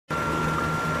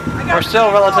We're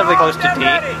still relatively close to D.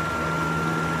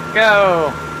 Go!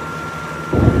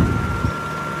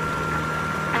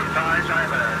 Advise, I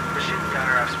have a machine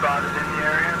gunner I've spotted in the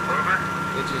area. Over.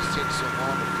 It just takes so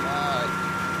long to fly.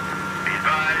 Be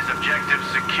advised, objective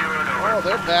secured. Over. Oh,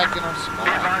 they're backing our spot.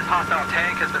 Be advised, hostile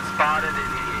tank has been spotted in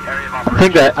the area of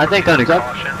operation. I think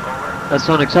that's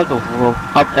unacceptable.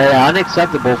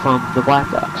 Unacceptable from the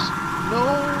Black Ops. No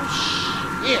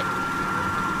shit.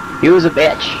 He was a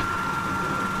bitch.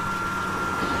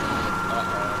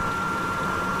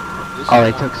 Oh,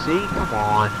 they took C? Come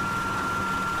on.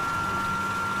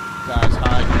 Guys,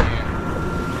 hide here.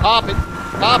 Pop it!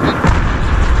 Pop it!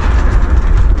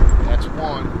 That's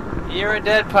one. You're a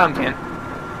dead pumpkin.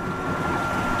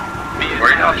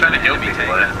 Where are y'all trying to kill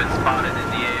people at? Been spotted in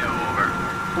the AO.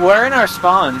 Over. We're in our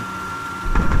spawn.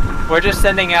 We're just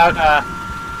sending out,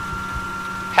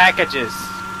 packages.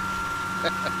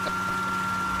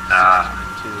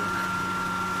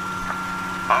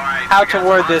 Alright. How to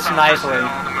word this nicely.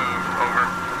 On the move. Over.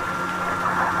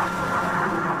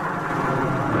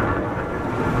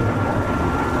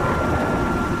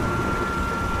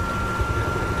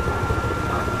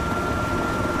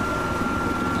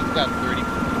 I've got 30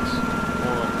 points.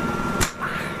 Oh.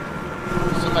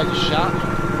 Somebody shot me.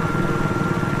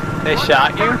 They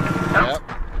shot you? Yep.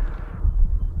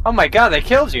 Oh my god, they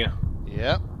killed you.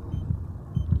 Yep.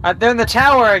 They're in the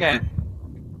tower again.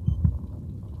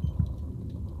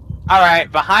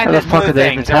 Alright, behind How the this fuck blue are they in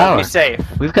thing, the so we'll tower? be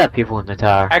safe. We've got people in the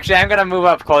tower. Actually, I'm gonna move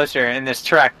up closer in this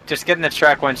truck. Just get in the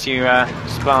truck once you,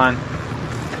 spawn.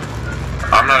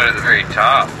 I'm not at the very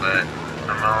top, but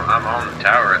I'm on the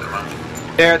tower at the moment.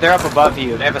 They're up above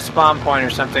you. They have a spawn point or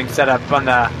something set up on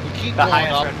the We keep the going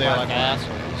highest up red there flag. like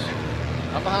assholes.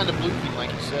 I'm behind the blue thing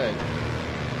like you said.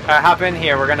 Hop in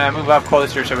here. We're gonna move up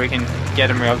closer so we can get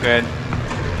them real good.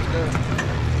 Let's go.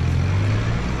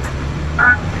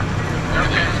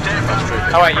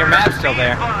 Oh wait, your map's still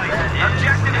there.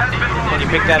 Can you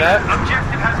pick that up?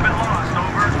 Objective has been lost.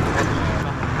 Over.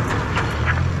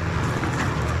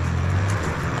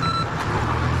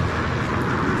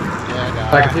 Yeah, I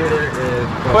got My it. computer is...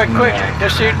 Quick, quick,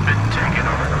 just shoot.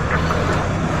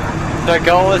 The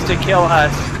goal is to kill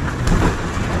us.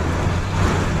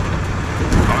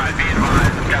 Alright, be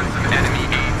advised. I've got some enemy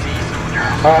AT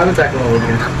soldiers. Oh, I'm attacking all of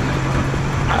you.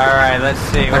 Alright, let's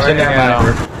see. Where Actually, to never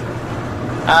mind. go?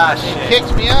 Ah, It shit.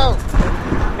 kicked me out.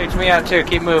 Kicks me out too.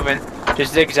 Keep moving.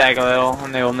 Just zigzag a little,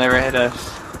 and they will never hit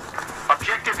us.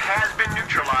 Objective has been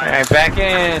neutralized. Alright, back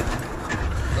in.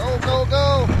 Go, go,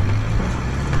 go.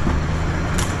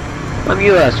 I'm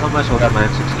US, so I might as well got my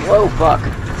M16. Whoa, fuck. You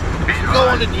go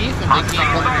underneath and they can't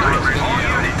come through us. All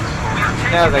units.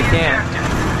 No, they can't.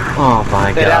 Oh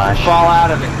my They'd have to gosh. fall out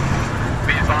of it.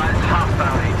 Be advised,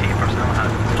 hostile AT personnel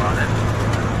has been spotted.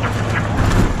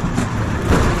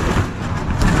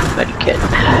 Medikit.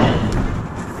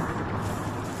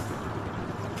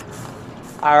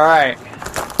 Alright.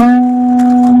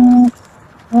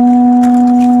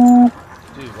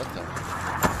 Dude, what the?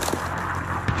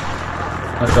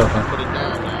 Let's go, man. Put it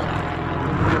down now.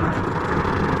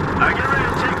 I get ready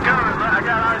to take cover. I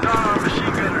got eyes on our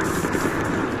machine gunner.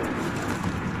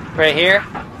 Right here.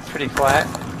 It's pretty flat.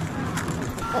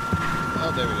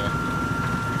 Oh, there we go.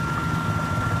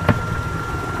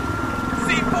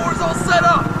 C4's all set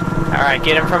up. Alright,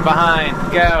 get him from behind.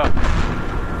 Go.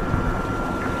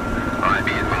 Alright,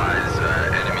 be advised,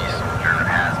 enemy soldier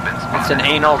has been spotted. It's an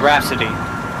anal rhapsody.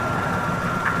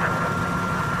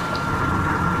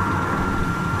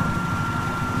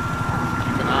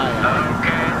 Keep an eye out.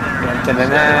 Okay,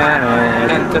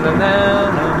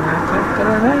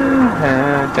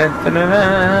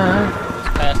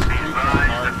 It's past the be blue advised,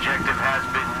 mark. objective has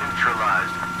been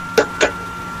neutralized.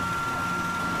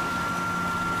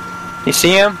 You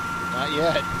see him? Not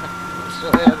yet. We're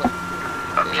still ahead.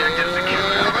 Objective Yeah,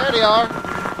 secured. there they are.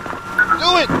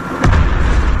 Do it!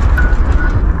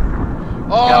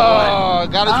 Got Oh,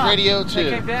 got his radio They too.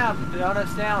 came down. The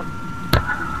donut's down.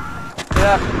 Get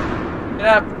up. Get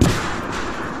up.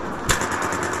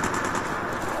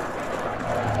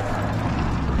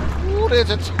 Ooh, there's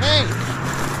a tank.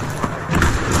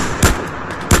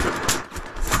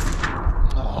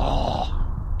 Oh,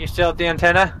 You still at the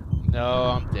antenna?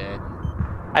 no, I'm dead.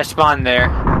 I spawned there.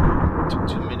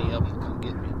 Too many of them to come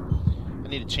get me. I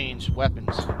need to change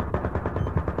weapons. Fucking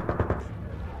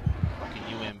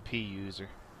UMP user.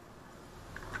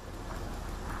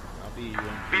 I'll be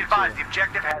UMP. Be advised, the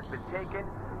objective has been taken.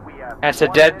 We have That's a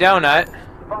dead donut.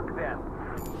 Fuck them.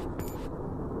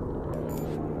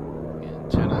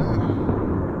 Antenna.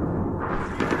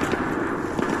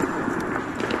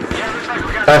 Yeah, looks like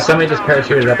we got Somebody just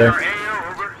parachuted up there.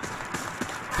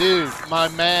 Dude, my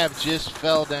MAV just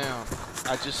fell down.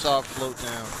 I just saw it float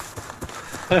down.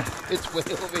 It's way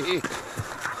over here.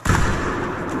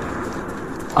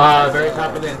 Very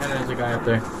top of the antenna is a guy up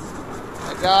there.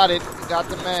 I got it. Got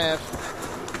the MAV.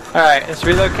 Alright, let's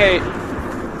relocate. Be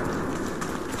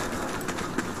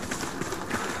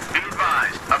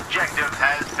advised, objective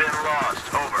has been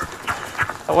lost.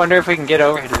 Over. I wonder if we can get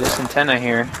over to this antenna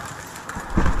here.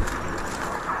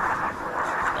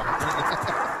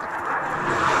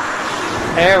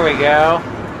 There we go.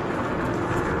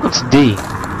 What's D? We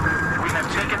have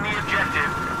taken the objective.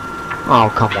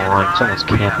 Oh, come on. Someone's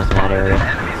camping that area.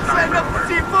 Send up the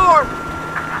T4!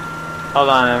 Hold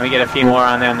on, let me get a few more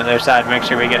on there on the other side. Make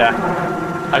sure we get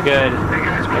a good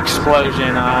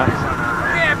explosion off.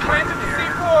 Yeah, planted the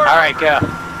C4! Alright, go.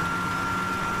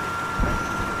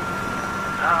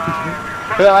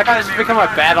 I like how this has become a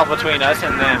battle between us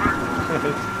and them.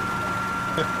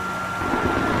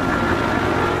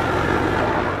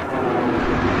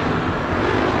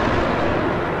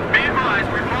 Be advised,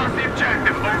 we've lost the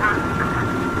objective. Over.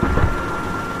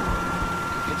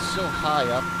 It's so high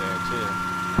up there, too.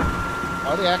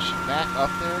 Are they actually back up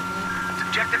there again?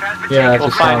 Objective has been Yeah, I taken.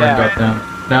 just saw them drop down.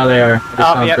 Now they are. I just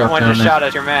saw Oh, them yep, drop one down just there. shot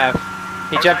at your MAV.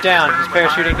 He jumped down, he's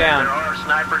parachuting down. There are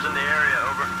snipers in the area.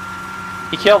 Over.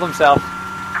 He killed himself.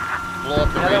 Blow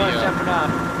up the Another one's radio. jumping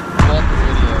off. Blow up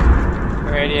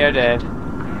the radio. Radio dead.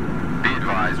 Be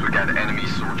advised, we got an enemy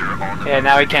soldier on the. Yeah,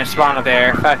 now he can't spawn up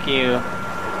there. Fuck you.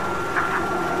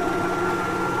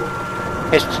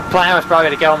 His plan was probably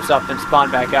to kill himself then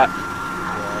spawn back up.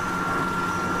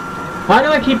 Why do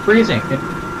I keep freezing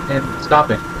and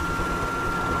stopping?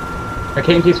 My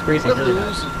cane keeps freezing. We're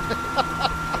losing.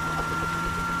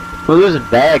 We're losing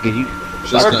bag. You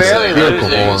We're barely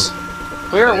losing.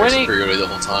 We were winning. Superiority the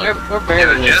whole time. We're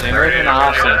barely losing. We're doing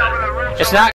awesome. It's not